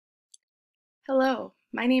Hello,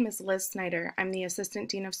 my name is Liz Snyder. I'm the Assistant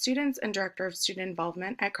Dean of Students and Director of Student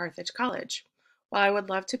Involvement at Carthage College. While I would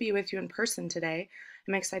love to be with you in person today,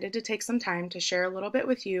 I'm excited to take some time to share a little bit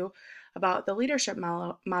with you about the leadership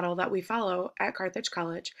model that we follow at Carthage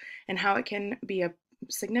College and how it can be a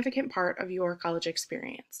significant part of your college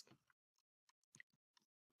experience.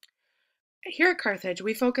 Here at Carthage,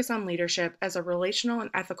 we focus on leadership as a relational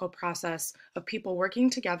and ethical process of people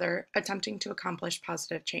working together, attempting to accomplish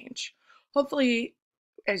positive change. Hopefully,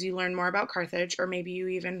 as you learn more about Carthage, or maybe you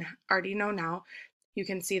even already know now, you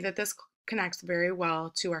can see that this connects very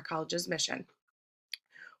well to our college's mission.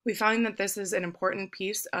 We find that this is an important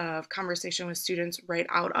piece of conversation with students right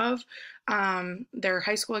out of their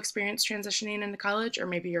high school experience transitioning into college, or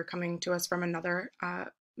maybe you're coming to us from another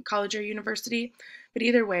college or university. But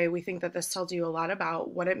either way, we think that this tells you a lot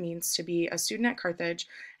about what it means to be a student at Carthage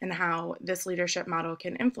and how this leadership model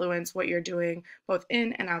can influence what you're doing both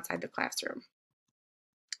in and outside the classroom.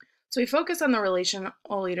 So we focus on the relational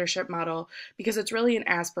leadership model because it's really an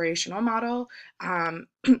aspirational model.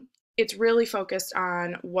 It's really focused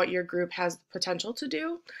on what your group has potential to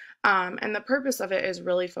do. And the purpose of it is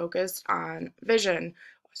really focused on vision.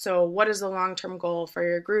 So what is the long-term goal for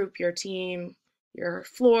your group, your team, your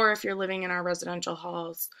floor if you're living in our residential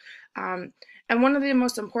halls? And one of the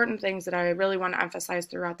most important things that I really want to emphasize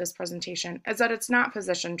throughout this presentation is that it's not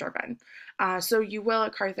position driven. So you will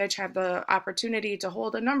at Carthage have the opportunity to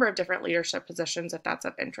hold a number of different leadership positions if that's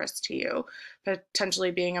of interest to you,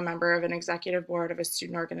 potentially being a member of an executive board of a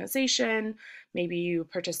student organization. Maybe you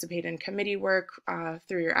participate in committee work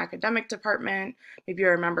through your academic department. Maybe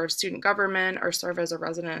you're a member of student government or serve as a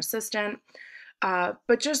resident assistant.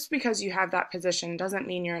 But just because you have that position doesn't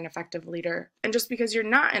mean you're an effective leader. And just because you're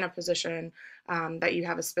not in a position that you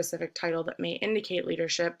have a specific title that may indicate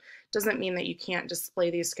leadership doesn't mean that you can't display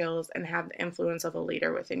these skills and have the influence of a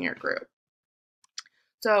leader within your group.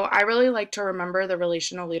 So I really like to remember the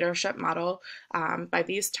relational leadership model by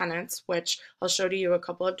these tenets, which I'll show to you a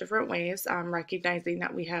couple of different ways, recognizing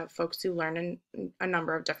that we have folks who learn in a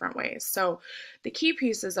number of different ways. So the key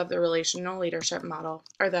pieces of the relational leadership model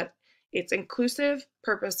are that it's inclusive,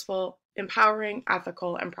 purposeful, empowering,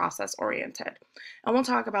 ethical, and process-oriented. And we'll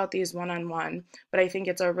talk about these one-on-one, but I think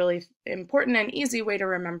it's a really important and easy way to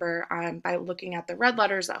remember by looking at the red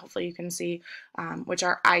letters that hopefully you can see, which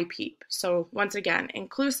are IPEEP. So once again,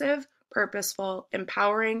 inclusive, purposeful,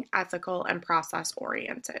 empowering, ethical, and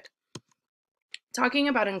process-oriented. Talking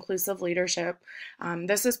about inclusive leadership,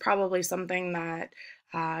 this is probably something that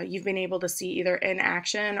you've been able to see either in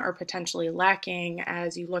action or potentially lacking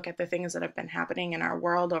as you look at the things that have been happening in our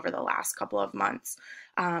world over the last couple of months.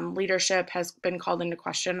 Leadership has been called into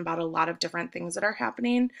question about a lot of different things that are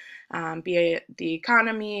happening, be it the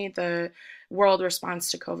economy, the world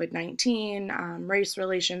response to COVID-19, race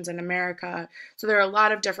relations in America. So there are a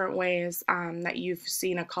lot of different ways that you've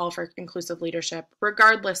seen a call for inclusive leadership,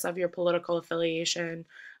 regardless of your political affiliation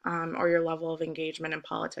or your level of engagement in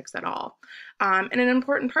politics at all. And an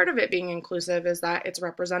important part of it being inclusive is that it's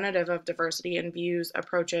representative of diversity in views,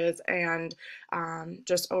 approaches, and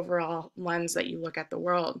just overall lens that you look at the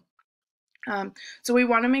world. So we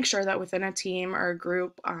want to make sure that within a team or a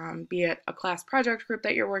group, be it a class project group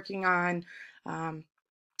that you're working on,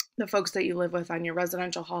 the folks that you live with on your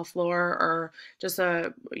residential hall floor, or just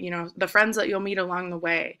the friends that you'll meet along the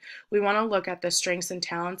way. We want to look at the strengths and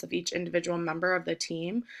talents of each individual member of the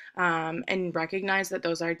team and recognize that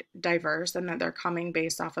those are diverse and that they're coming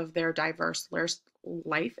based off of their diverse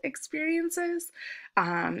life experiences,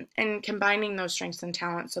 and combining those strengths and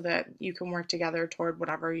talents so that you can work together toward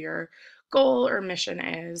whatever your goal or mission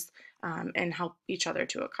is, and help each other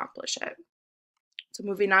to accomplish it. So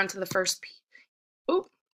moving on to the first piece. Oop,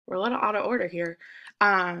 we're a little out of order here.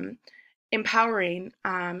 Empowering,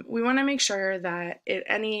 we want to make sure that in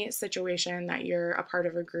any situation that you're a part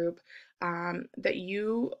of a group, that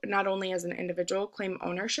you not only as an individual claim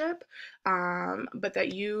ownership, but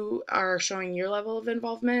that you are showing your level of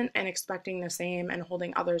involvement and expecting the same and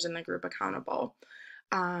holding others in the group accountable.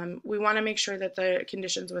 We want to make sure that the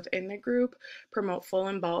conditions within the group promote full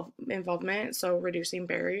involvement, so reducing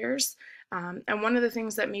barriers. And one of the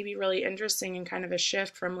things that may be really interesting and kind of a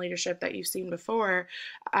shift from leadership that you've seen before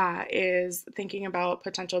is thinking about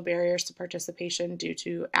potential barriers to participation due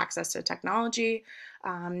to access to technology,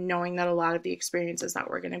 knowing that a lot of the experiences that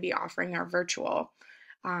we're going to be offering are virtual.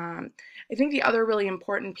 I think the other really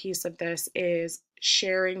important piece of this is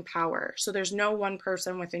sharing power. So there's no one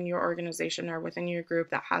person within your organization or within your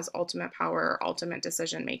group that has ultimate power or ultimate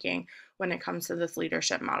decision making when it comes to this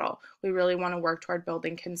leadership model. We really want to work toward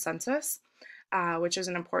building consensus, which is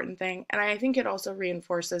an important thing. And I think it also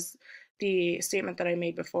reinforces the statement that I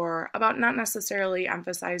made before about not necessarily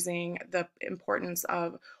emphasizing the importance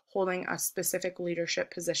of holding a specific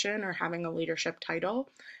leadership position or having a leadership title.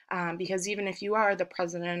 Because even if you are the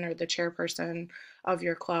president or the chairperson of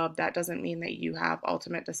your club, that doesn't mean that you have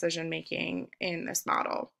ultimate decision making in this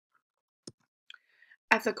model.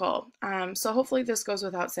 Ethical. So hopefully this goes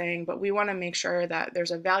without saying, but we want to make sure that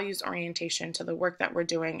there's a values orientation to the work that we're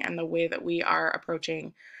doing and the way that we are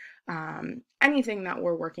approaching anything that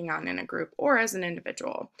we're working on in a group or as an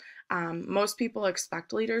individual. Most people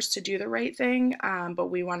expect leaders to do the right thing, but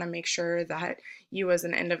we want to make sure that you as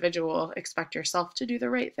an individual expect yourself to do the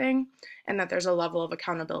right thing and that there's a level of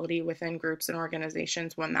accountability within groups and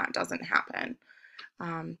organizations when that doesn't happen.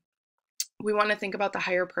 We want to think about the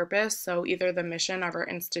higher purpose, so either the mission of our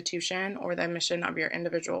institution or the mission of your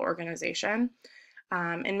individual organization,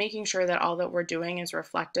 and making sure that all that we're doing is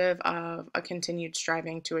reflective of a continued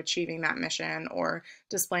striving to achieving that mission or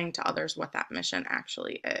displaying to others what that mission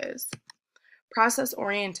actually is. Process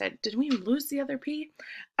oriented. Did we lose the other P?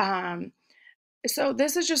 So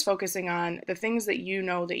this is just focusing on the things that you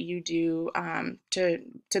know that you do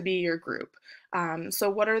to be your group. So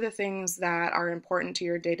what are the things that are important to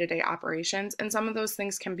your day-to-day operations? And some of those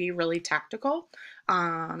things can be really tactical,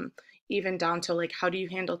 even down to like, how do you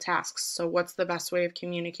handle tasks? So what's the best way of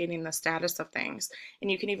communicating the status of things?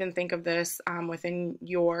 And you can even think of this within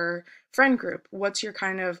your friend group. What's your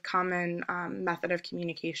kind of common method of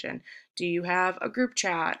communication? Do you have a group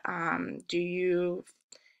chat? Do you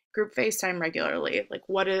group FaceTime regularly? Like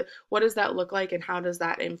what does that look like, and how does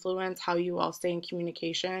that influence how you all stay in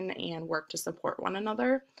communication and work to support one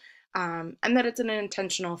another? And that it's an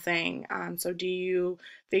intentional thing. So do you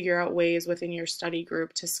figure out ways within your study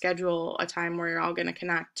group to schedule a time where you're all going to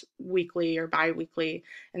connect weekly or bi-weekly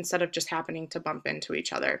instead of just happening to bump into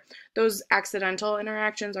each other? Those accidental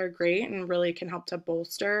interactions are great and really can help to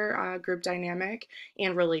bolster group dynamic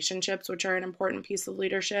and relationships, which are an important piece of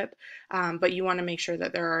leadership. But you want to make sure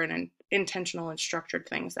that there are intentional and structured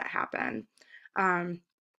things that happen.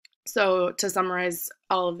 So to summarize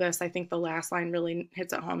all of this, I think the last line really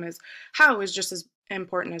hits at home is how is just as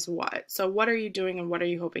important as what. So what are you doing and what are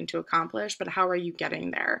you hoping to accomplish, but how are you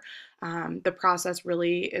getting there? The process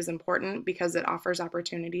really is important because it offers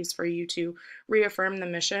opportunities for you to reaffirm the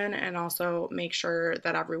mission and also make sure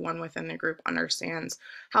that everyone within the group understands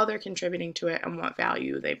how they're contributing to it and what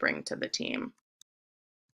value they bring to the team.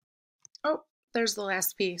 Oh, there's the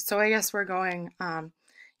last P. So I guess we're going,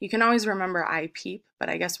 you can always remember I peep, but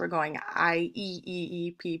I guess we're going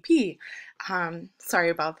IEEEPP. Sorry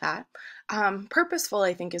about that. Purposeful,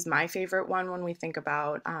 I think, is my favorite one when we think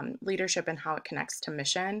about leadership and how it connects to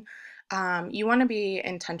mission. You want to be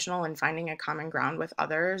intentional in finding a common ground with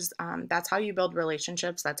others. That's how you build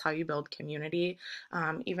relationships. That's how you build community.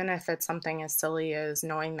 Even if it's something as silly as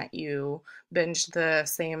knowing that you binged the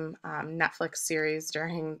same Netflix series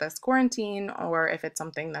during this quarantine, or if it's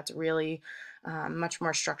something that's really much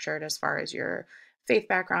more structured as far as your faith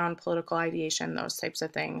background, political ideation, those types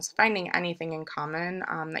of things. Finding anything in common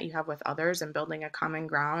that you have with others and building a common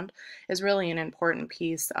ground is really an important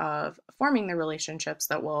piece of forming the relationships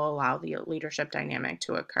that will allow the leadership dynamic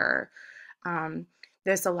to occur.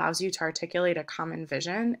 This allows you to articulate a common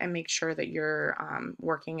vision and make sure that you're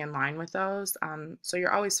working in line with those. So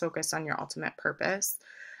you're always focused on your ultimate purpose.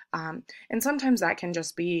 And sometimes that can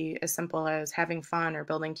just be as simple as having fun or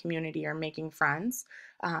building community or making friends.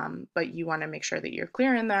 But you want to make sure that you're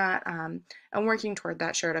clear in that and working toward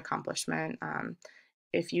that shared accomplishment.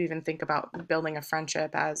 If you even think about building a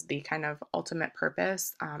friendship as the kind of ultimate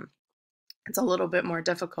purpose, it's a little bit more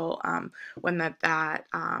difficult when that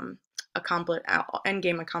end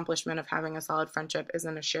game accomplishment of having a solid friendship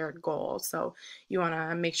isn't a shared goal. So you want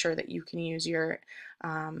to make sure that you can use your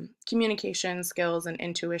communication skills and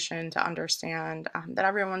intuition to understand that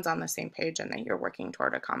everyone's on the same page and that you're working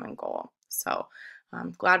toward a common goal. So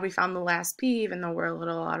I'm glad we found the last P, even though we're a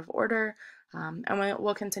little out of order. And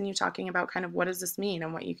we'll continue talking about kind of what does this mean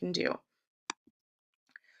and what you can do.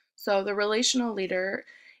 So the relational leader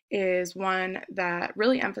is one that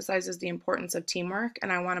really emphasizes the importance of teamwork,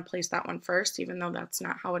 and I want to place that one first, even though that's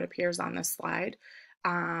not how it appears on this slide.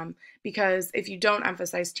 Because if you don't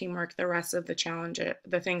emphasize teamwork, the rest of the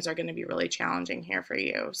things are going to be really challenging here for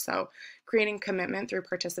you. So creating commitment through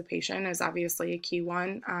participation is obviously a key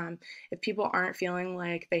one. If people aren't feeling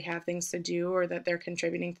like they have things to do or that they're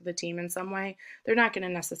contributing to the team in some way, they're not going to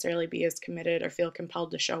necessarily be as committed or feel compelled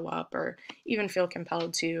to show up or even feel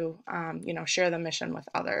compelled to, share the mission with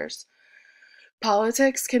others.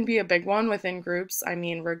 Politics can be a big one within groups. I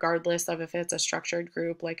mean, regardless of if it's a structured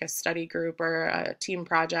group like a study group or a team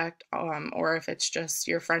project, or if it's just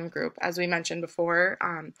your friend group. As we mentioned before,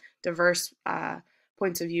 diverse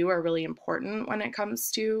points of view are really important when it comes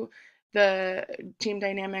to the team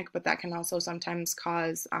dynamic, but that can also sometimes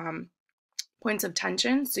cause points of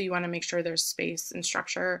tension. So you want to make sure there's space and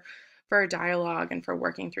structure for a dialogue and for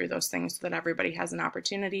working through those things so that everybody has an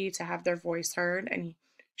opportunity to have their voice heard and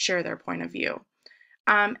share their point of view.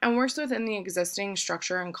 And works within the existing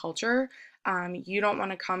structure and culture. You don't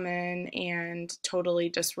want to come in and totally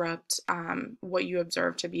disrupt what you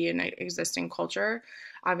observe to be an existing culture.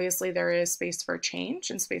 Obviously, there is space for change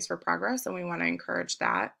and space for progress, and we want to encourage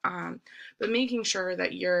that. But making sure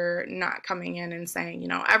that you're not coming in and saying,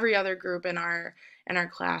 every other group in our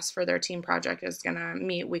class for their team project is going to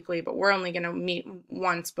meet weekly, but we're only going to meet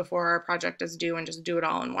once before our project is due and just do it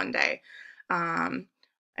all in one day.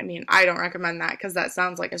 I mean, I don't recommend that because that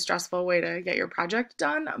sounds like a stressful way to get your project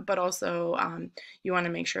done, but also you want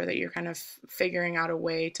to make sure that you're kind of figuring out a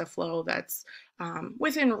way to flow that's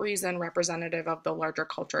within reason representative of the larger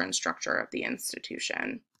culture and structure of the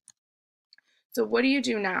institution. So what do you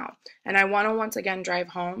do now? And I want to once again drive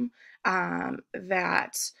home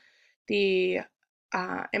that the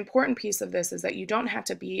important piece of this is that you don't have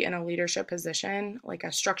to be in a leadership position, like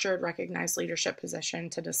a structured, recognized leadership position,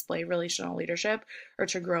 to display relational leadership or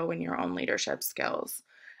to grow in your own leadership skills.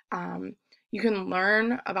 You can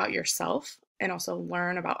learn about yourself and also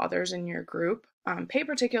learn about others in your group. Pay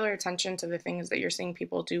particular attention to the things that you're seeing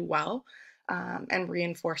people do well and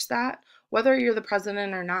reinforce that. Whether you're the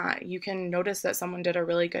president or not, you can notice that someone did a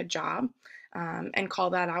really good job and call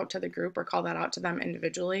that out to the group or call that out to them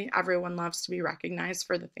individually. Everyone loves to be recognized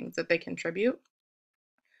for the things that they contribute.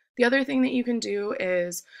 The other thing that you can do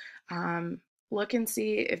is look and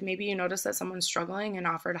see if maybe you notice that someone's struggling and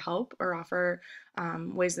offer to help or offer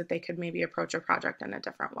ways that they could maybe approach a project in a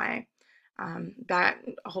different way. That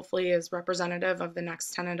hopefully is representative of the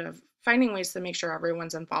next tenet of finding ways to make sure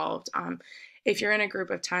everyone's involved. If you're in a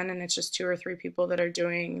group of 10 and it's just 2 or 3 people that are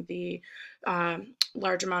doing the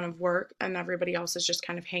large amount of work and everybody else is just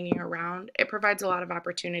kind of hanging around, it provides a lot of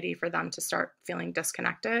opportunity for them to start feeling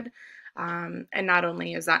disconnected. And not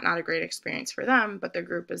only is that not a great experience for them, but the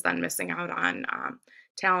group is then missing out on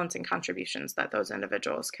talents and contributions that those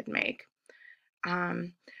individuals could make.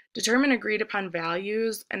 Determine agreed upon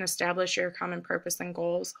values and establish your common purpose and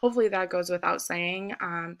goals. Hopefully that goes without saying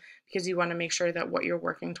because you want to make sure that what you're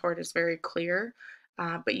working toward is very clear.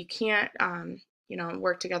 But you can't,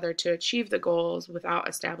 work together to achieve the goals without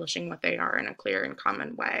establishing what they are in a clear and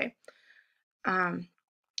common way.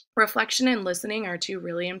 Reflection and listening are 2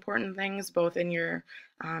 really important things, both in your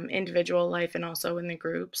individual life and also in the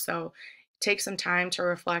group. So take some time to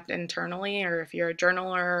reflect internally, or if you're a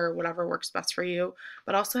journaler or whatever works best for you,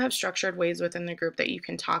 but also have structured ways within the group that you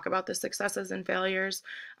can talk about the successes and failures.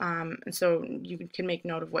 And so you can make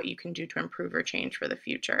note of what you can do to improve or change for the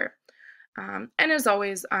future. And as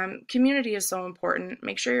always, community is so important.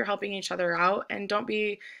 Make sure you're helping each other out and don't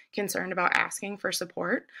be concerned about asking for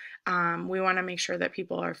support. We want to make sure that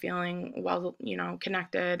people are feeling well,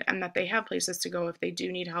 connected and that they have places to go if they do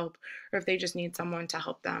need help or if they just need someone to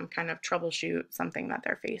help them kind of troubleshoot something that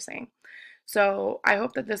they're facing. So I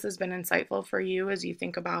hope that this has been insightful for you as you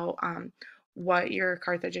think about what your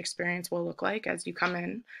Carthage experience will look like as you come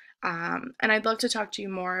in. And I'd love to talk to you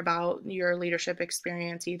more about your leadership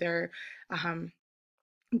experience, either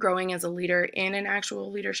growing as a leader in an actual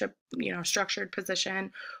leadership, structured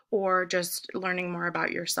position, or just learning more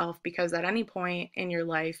about yourself, because at any point in your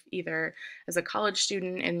life, either as a college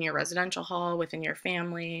student, in your residential hall, within your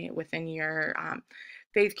family, within your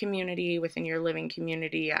faith community, within your living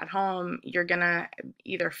community at home, you're going to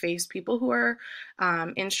either face people who are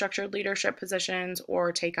in structured leadership positions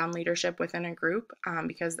or take on leadership within a group,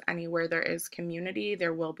 because anywhere there is community,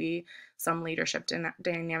 there will be some leadership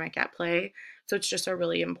dynamic at play. So it's just a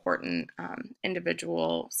really important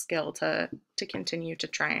individual skill to continue to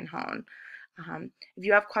try and hone. If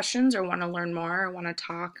you have questions or want to learn more or want to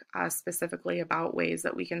talk specifically about ways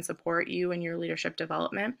that we can support you in your leadership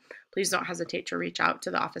development, please don't hesitate to reach out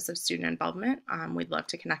to the Office of Student Involvement. We'd love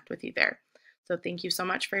to connect with you there. So thank you so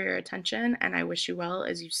much for your attention, and I wish you well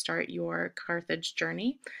as you start your Carthage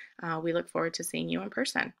journey. We look forward to seeing you in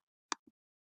person.